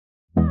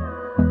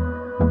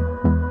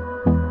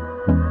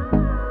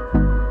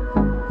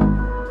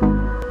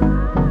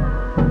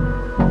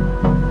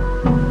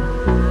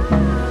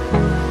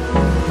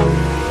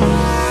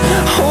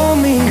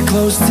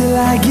close till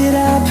I get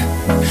up.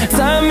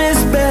 Time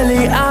is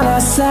barely on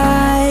our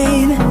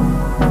side.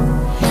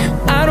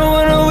 I don't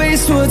wanna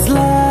waste what's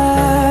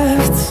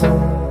left.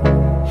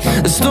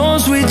 The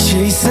storms we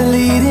chase are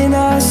leading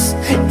us,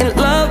 and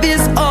love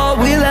is all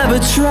we'll ever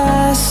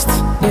trust.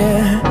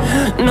 Yeah,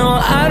 no,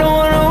 I don't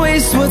wanna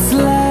waste what's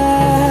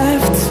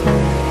left.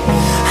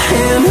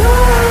 And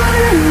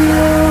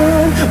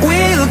on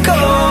we'll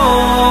go,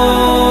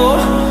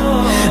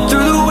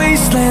 through the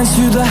wastelands,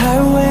 through the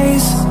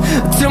highways,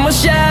 till my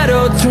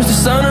shadow turns to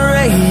sun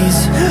rays.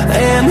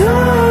 And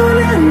on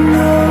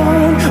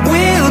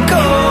we'll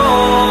go,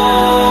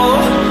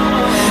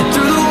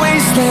 through the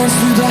wastelands,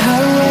 through the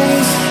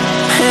highways,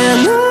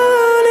 and on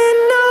we'll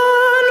go.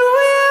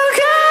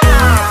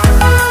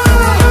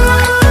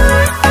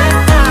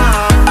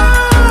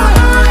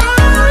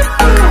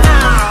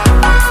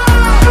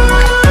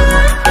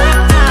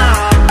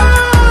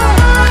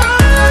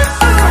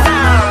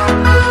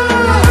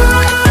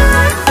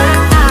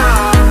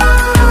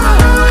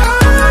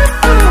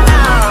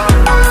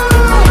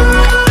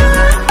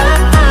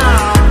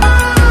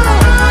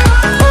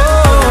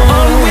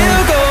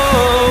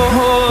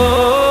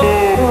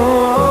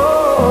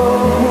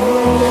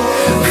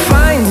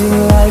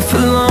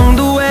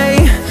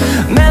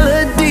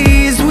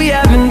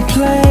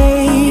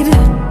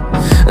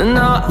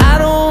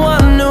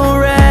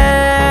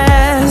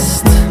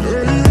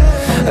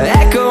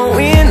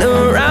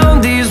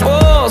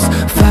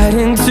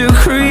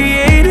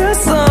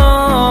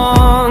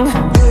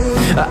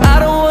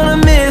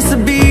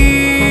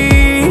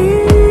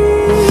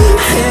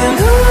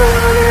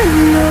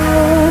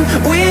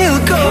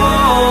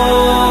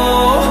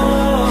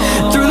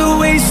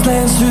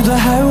 Through the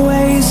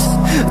highways,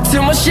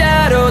 till my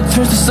shadow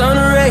turns to sun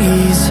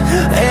rays.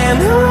 And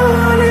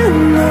on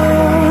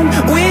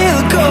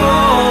we'll go,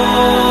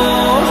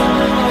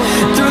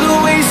 through the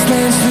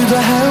wastelands, through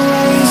the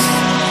highways,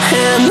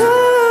 and on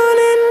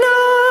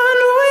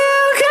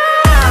we'll go.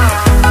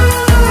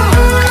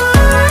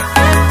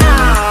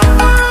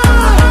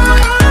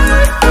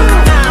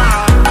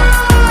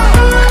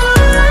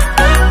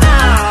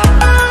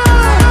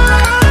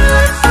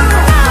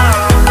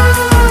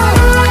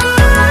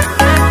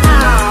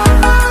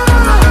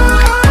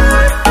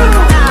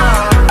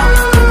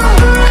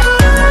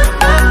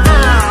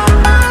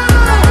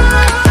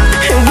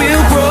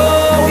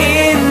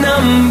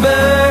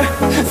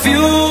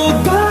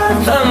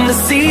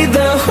 See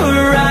the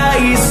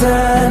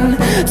horizon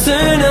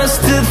turn us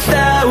to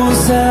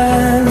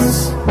thousands,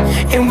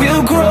 and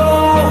we'll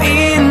grow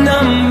in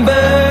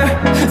number,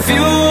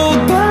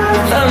 fueled by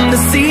them. To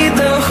see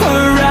the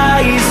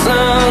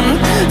horizon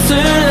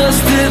turn us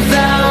to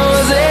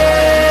thousands,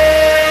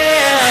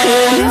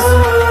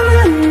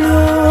 and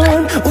on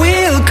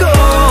we'll go,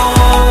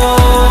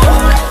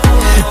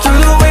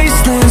 through the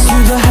wastelands,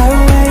 through the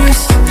highways,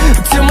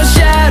 till my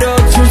shadow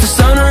turns to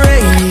sun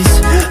rays.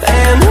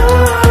 And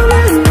on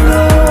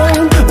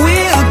we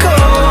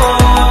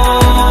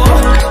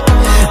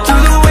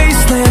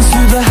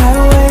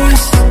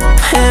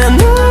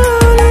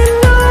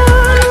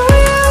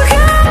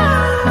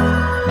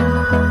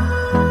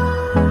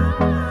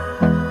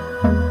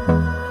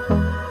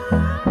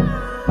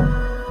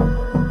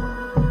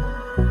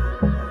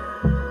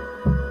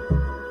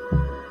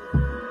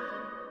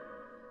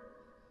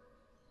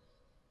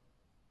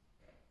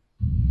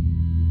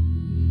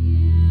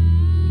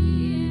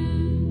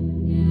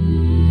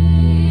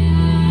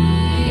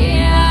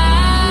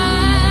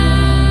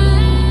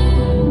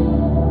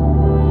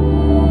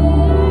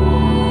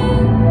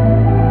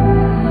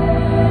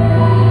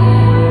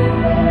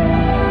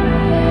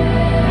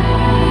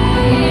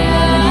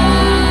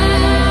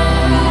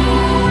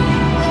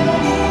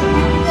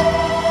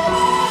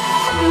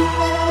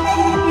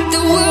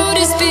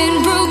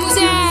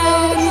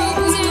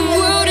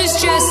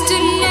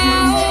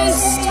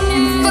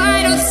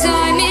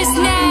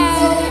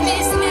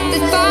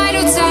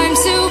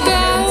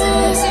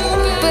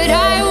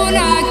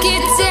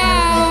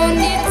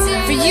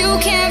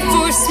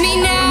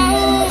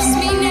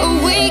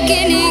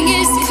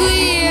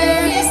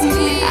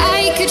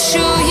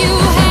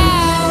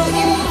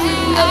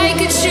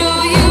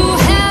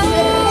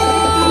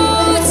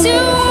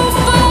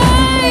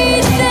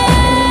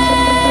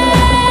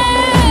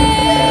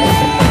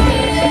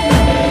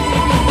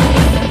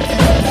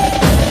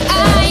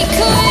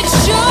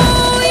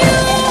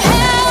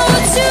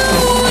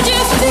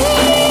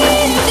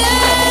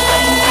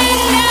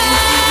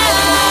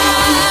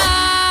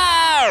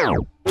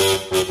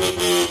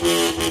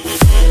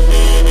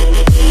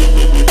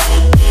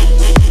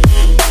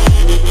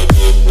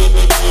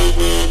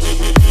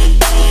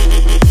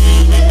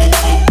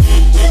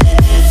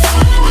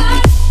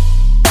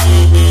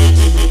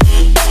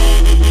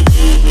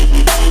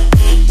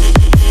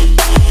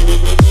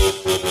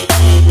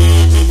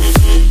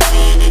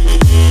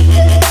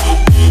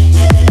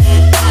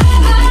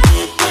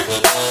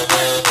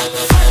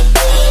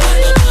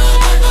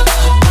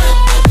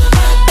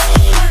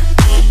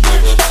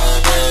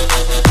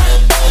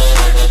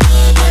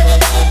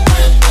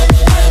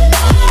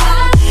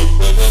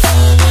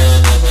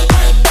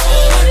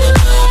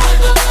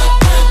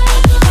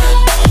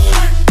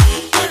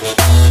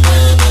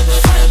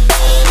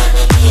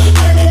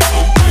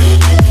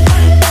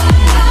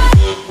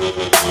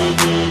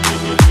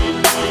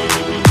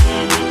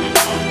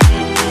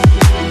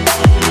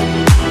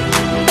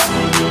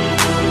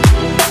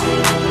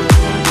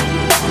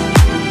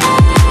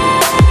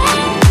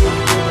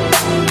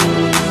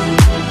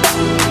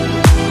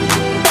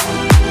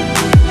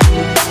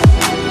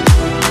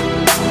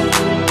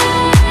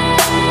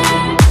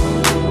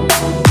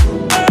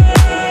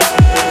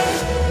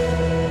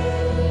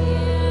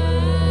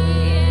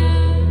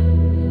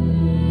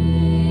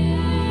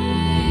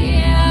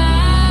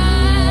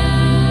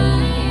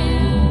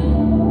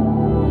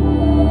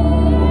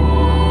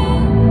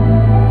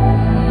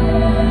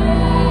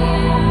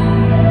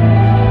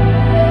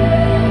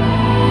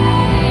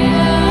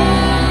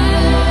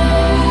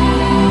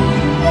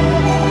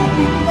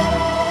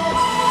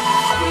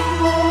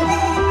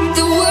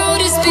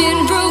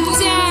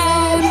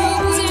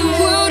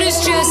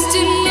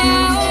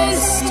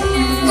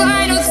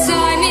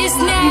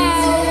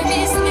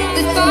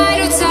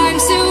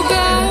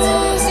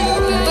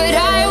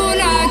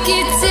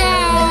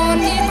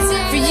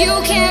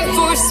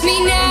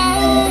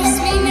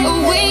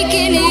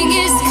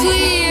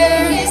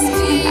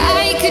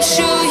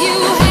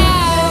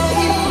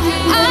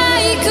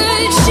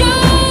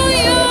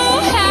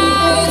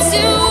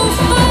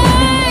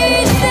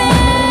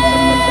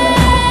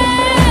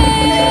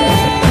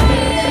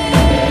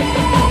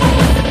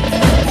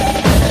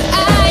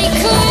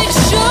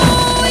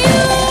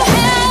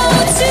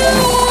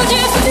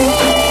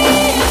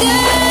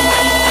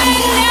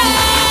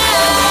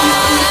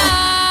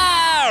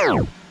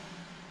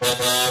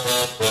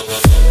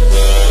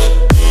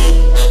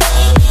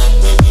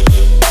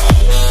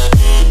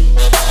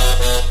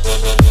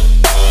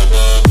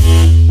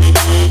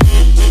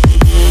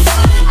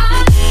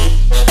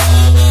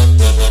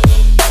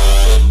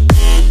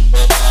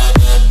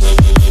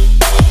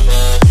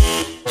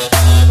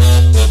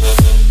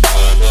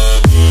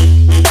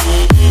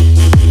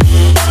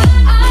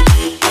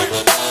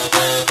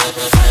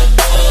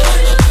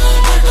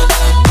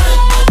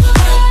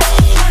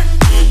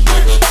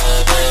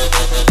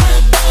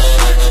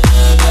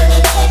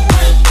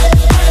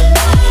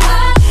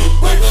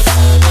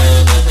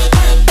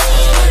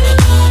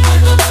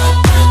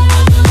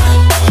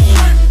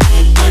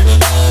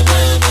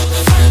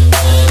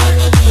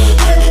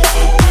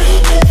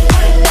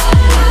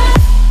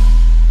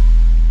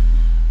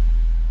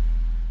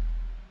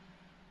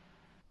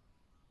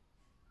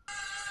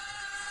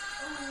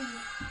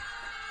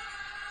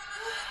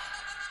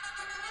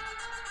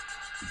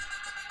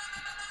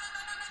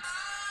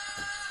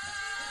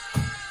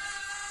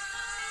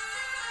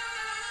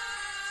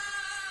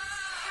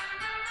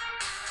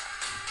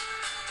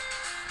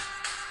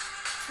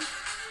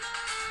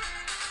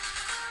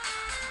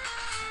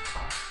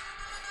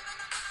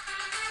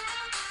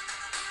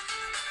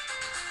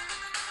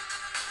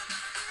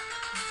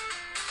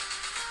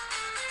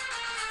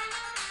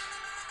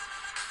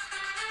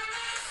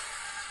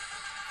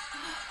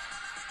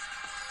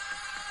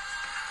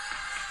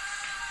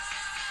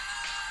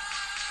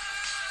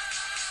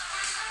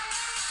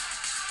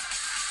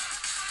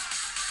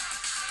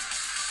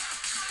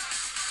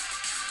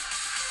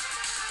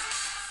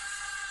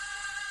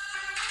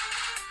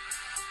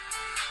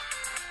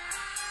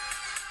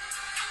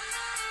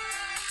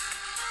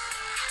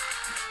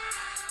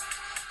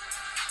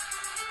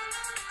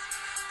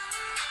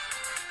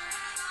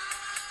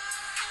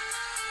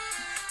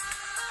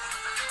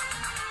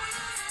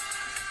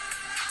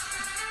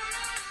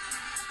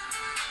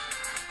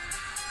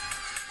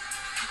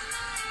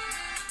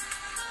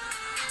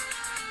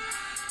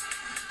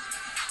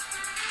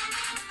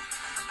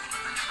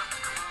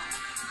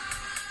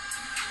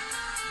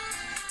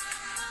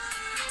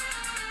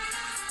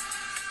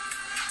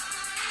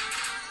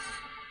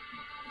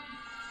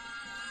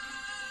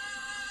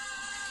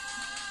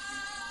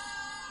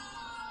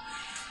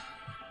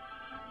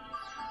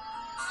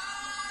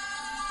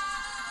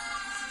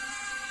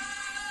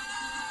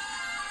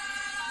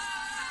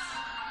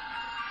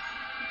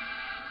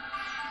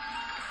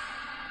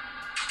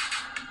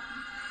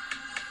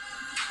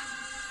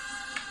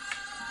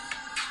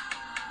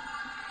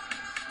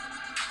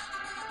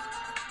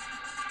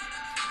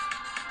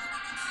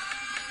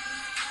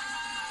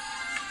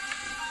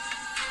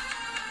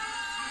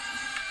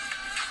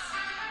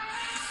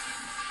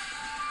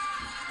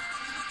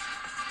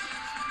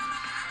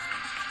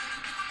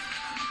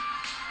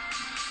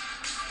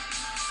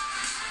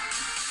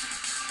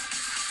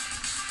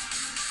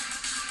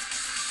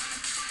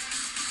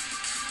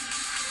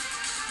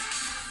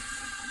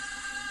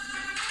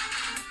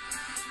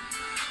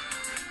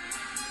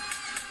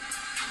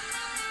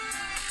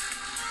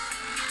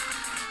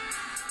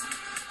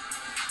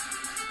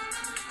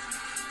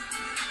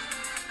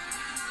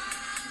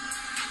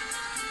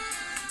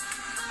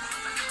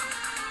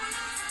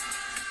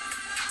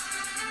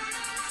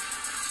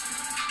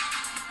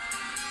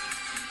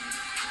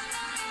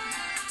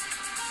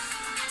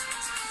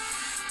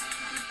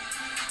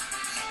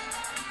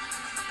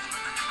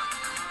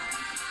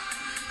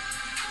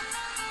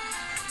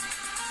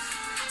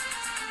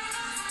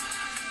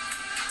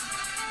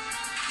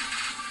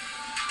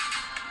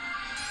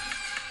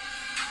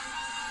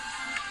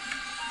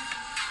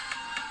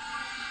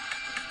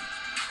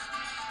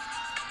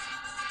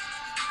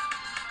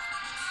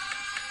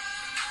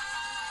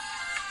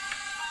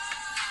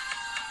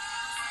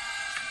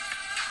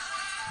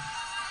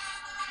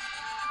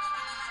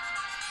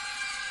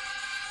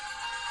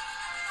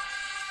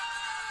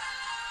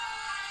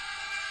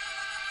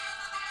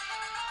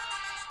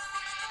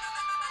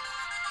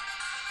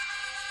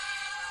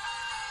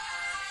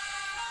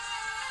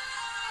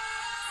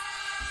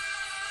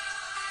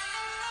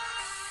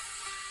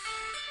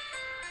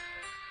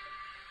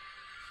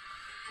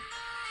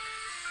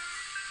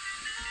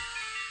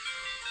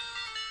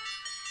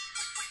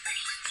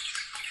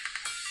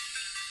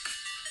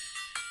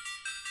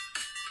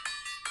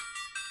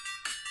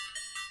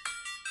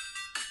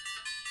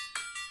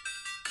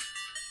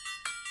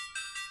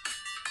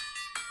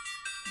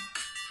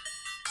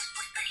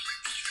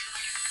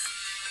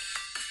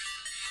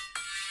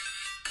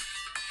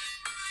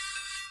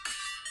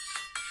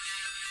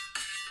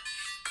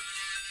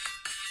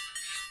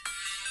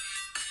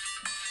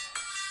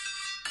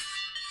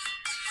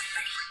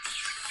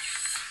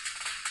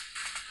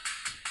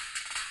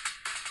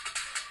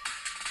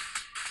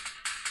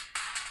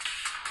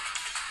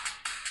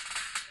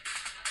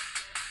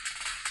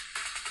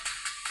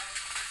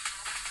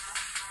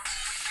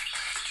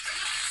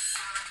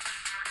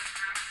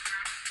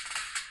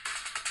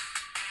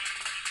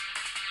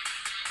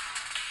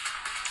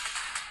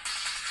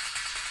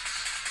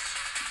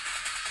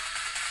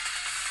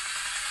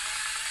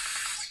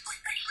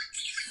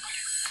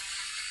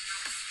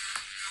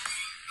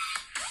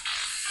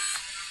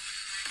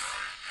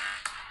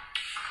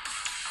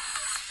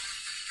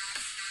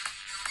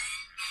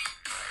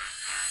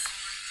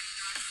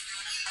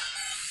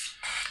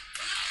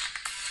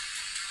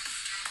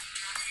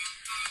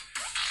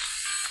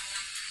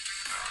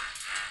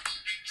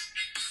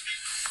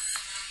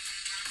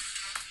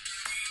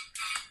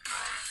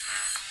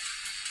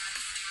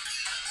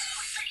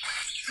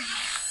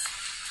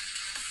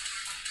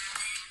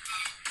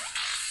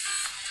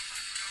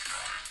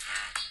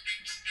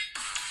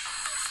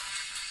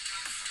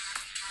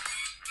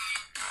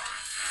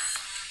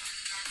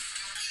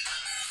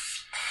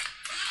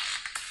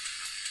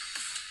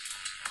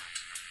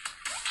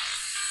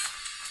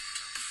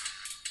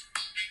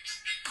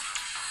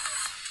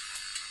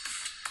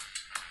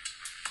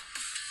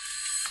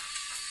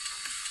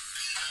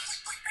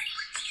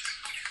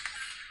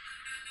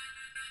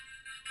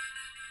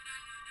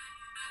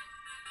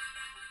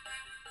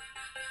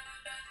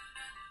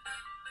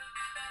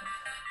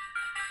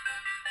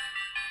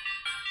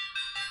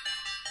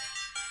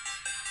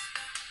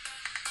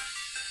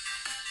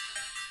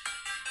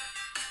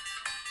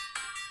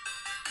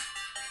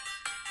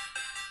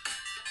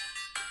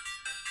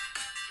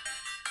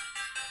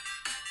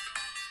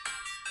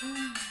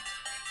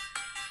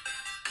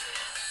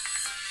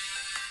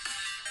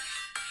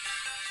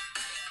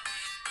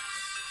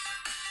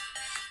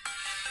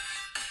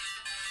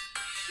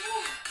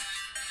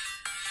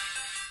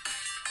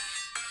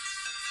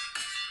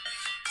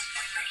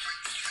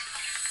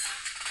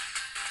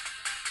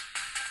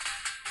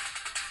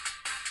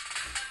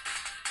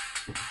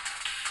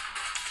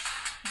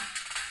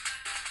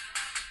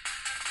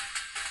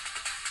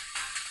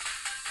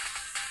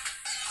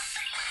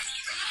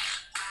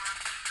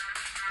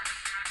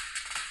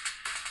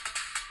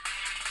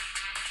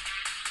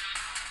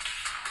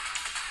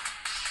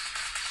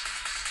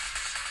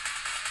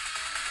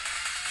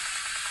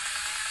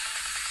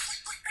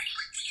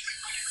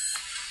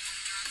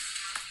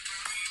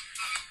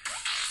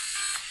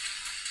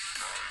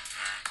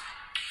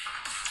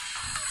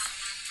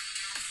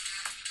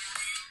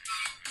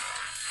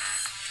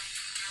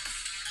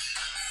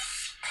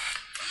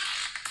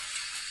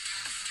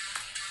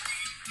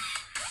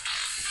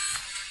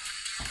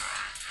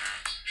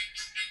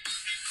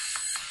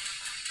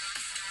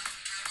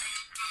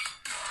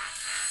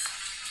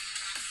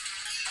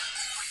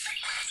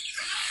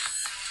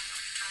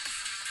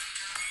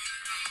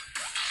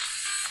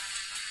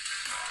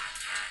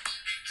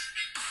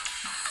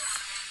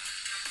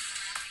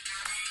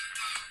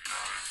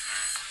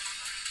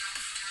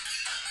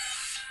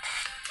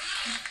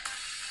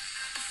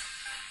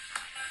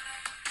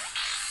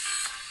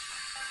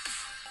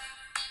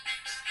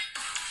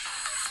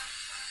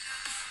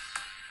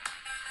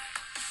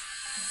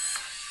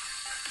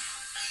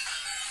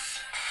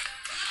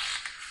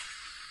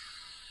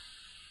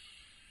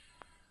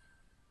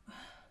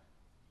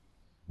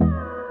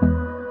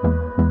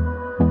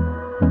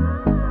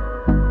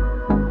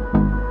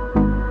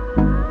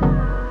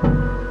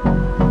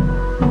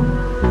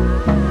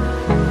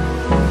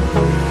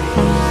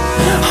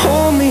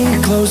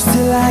close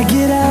till I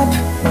get up.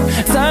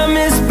 Time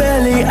is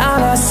barely on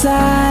our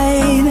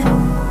side.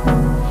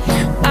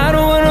 I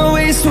don't wanna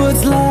waste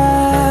what's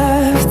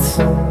left.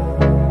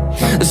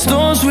 The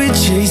storms we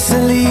chase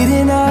are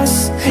leading us,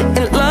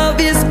 and love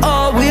is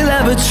all we'll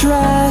ever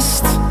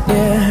trust.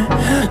 Yeah,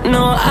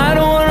 no, I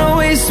don't wanna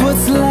waste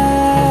what's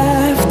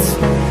left.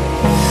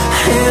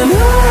 And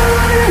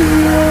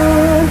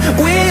on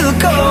we'll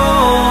go,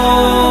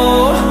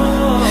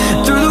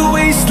 through the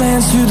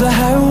wastelands, through the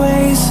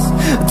highways,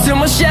 till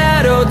my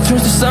shadow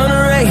turns to sun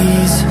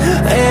rays.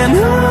 And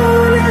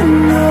on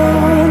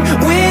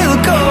we'll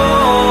go,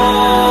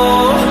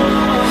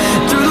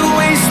 through the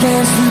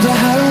wastelands, through the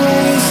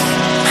highways,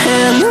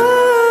 and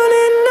on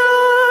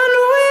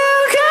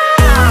we'll go.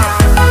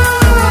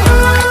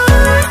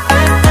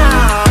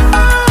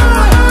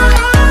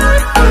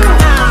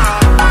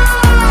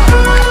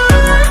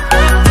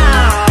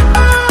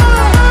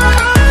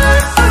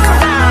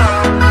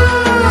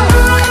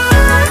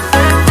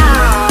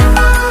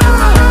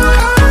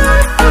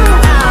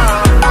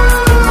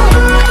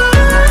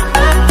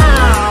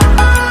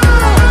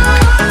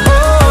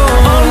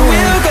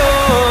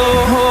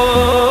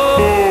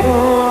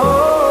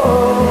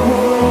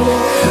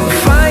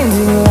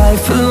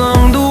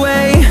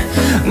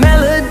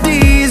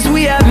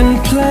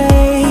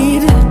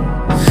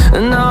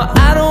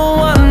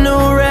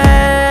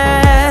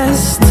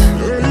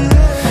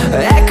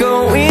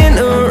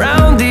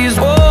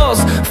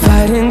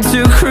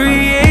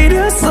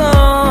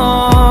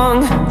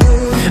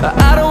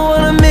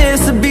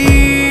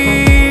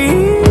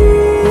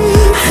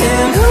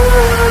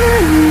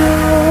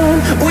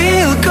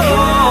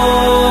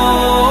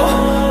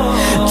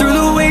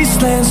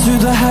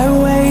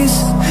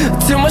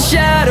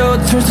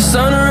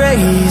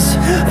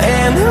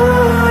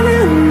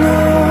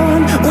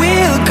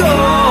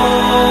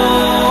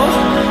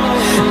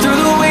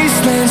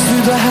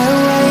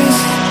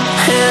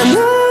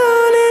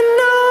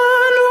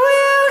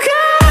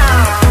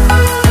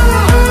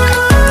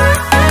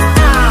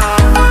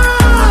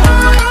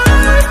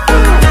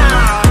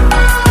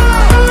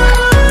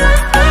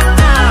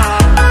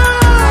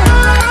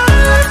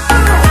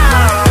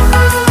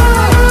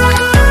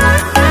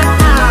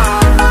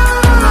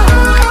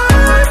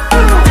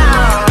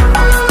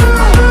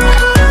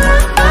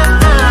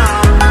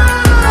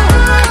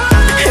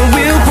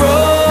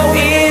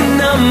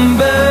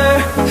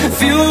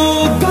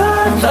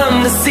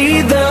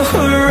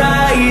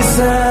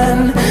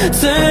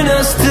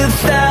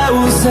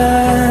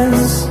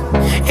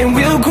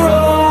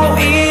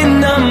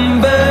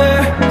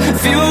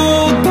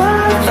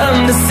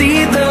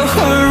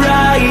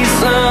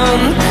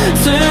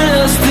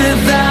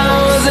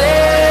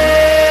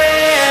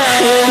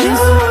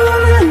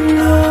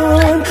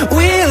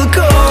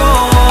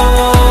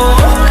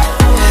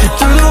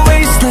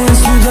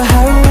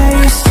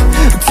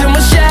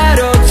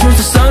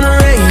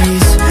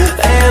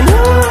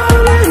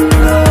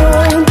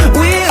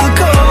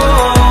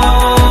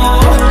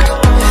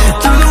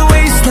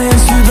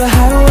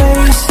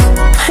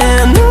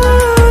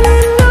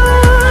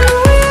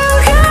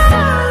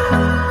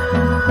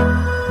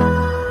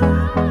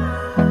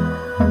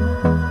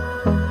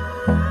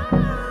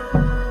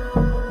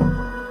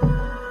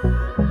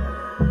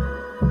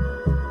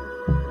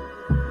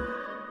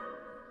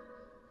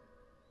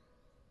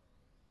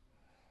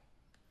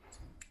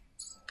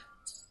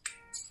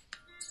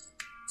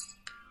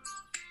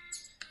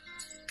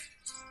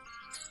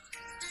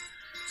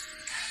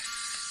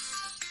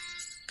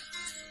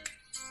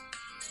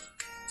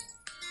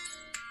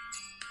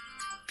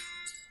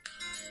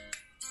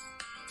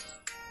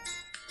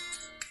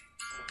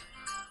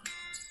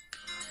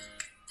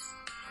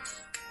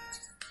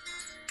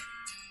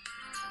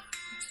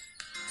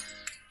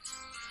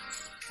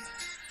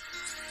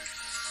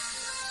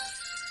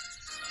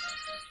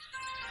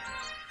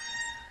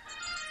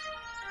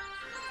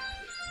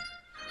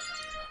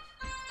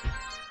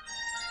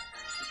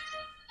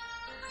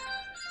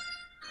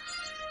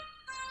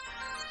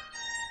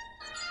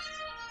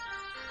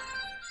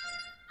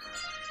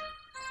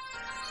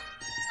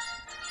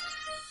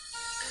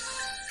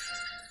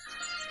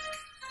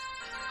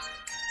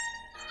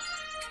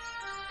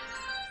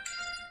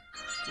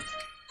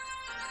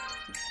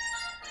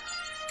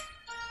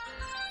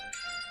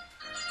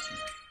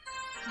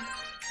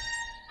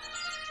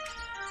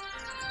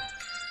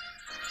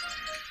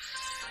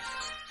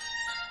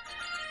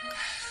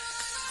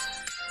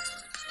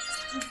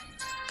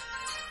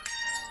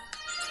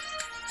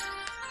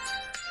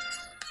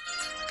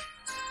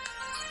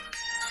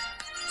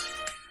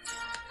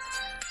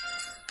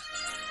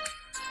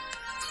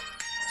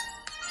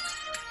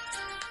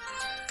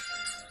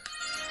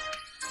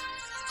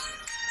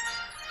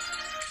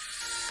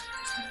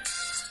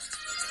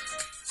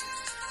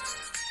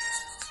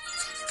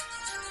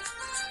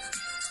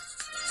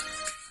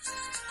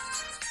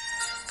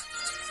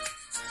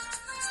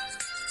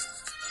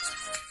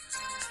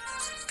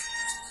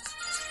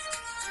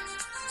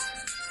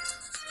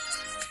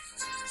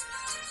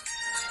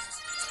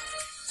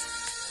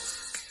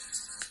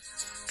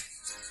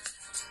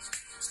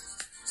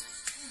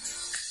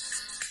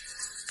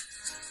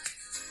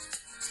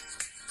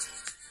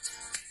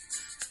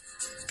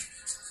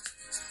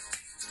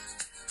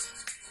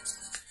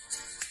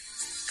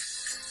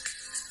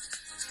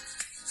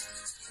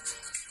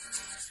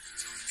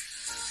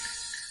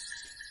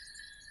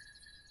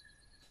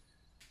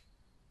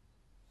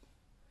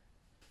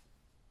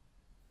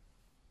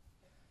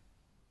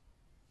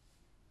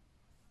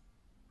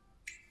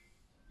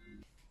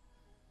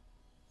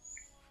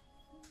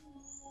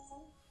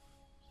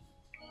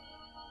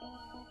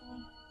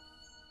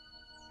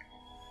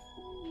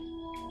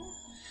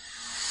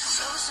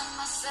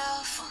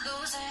 myself,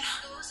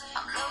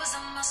 I'm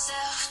losing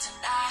myself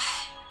tonight.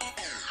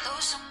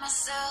 Losing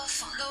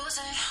myself, I'm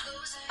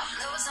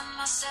losing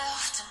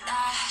myself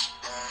tonight.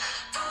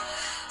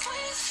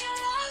 With your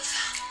love,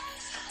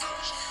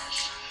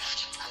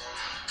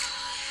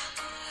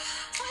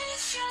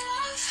 with your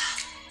love,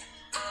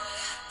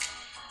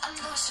 I'm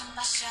losing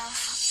myself,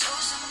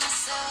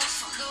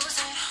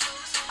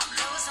 I'm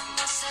losing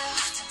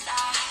myself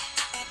tonight.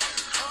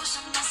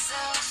 Losing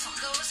myself,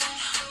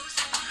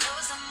 I'm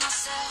losing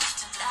myself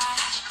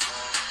tonight.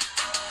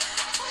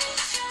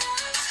 With your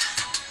love,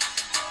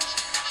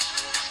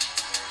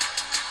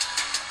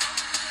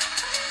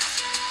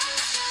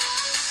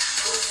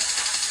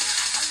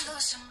 I'm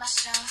losing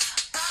myself.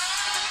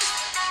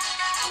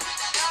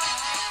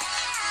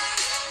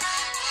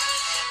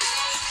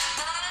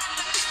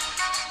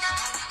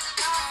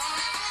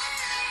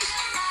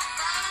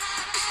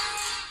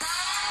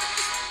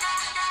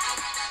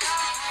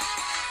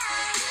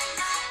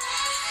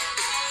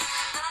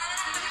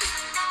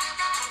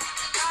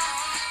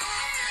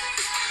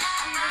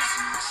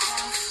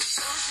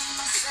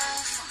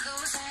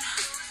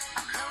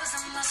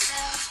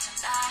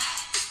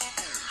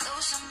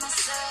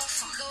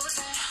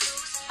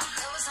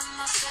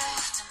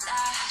 Myself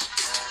tonight.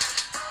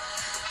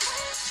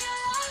 With your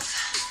love,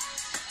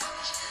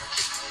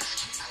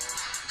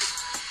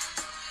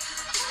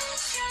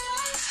 with your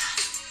love,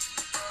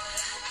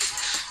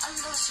 I'm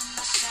losing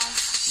myself.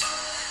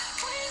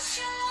 With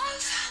your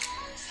love,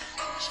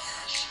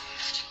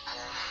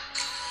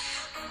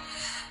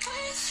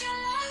 with your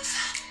love,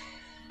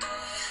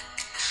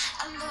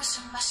 I'm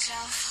losing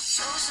myself.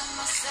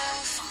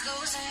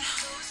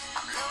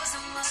 I'm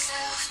losing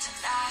myself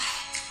tonight.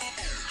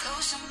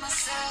 Losing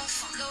myself,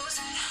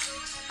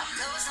 I'm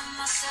losing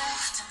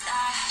myself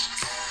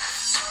tonight.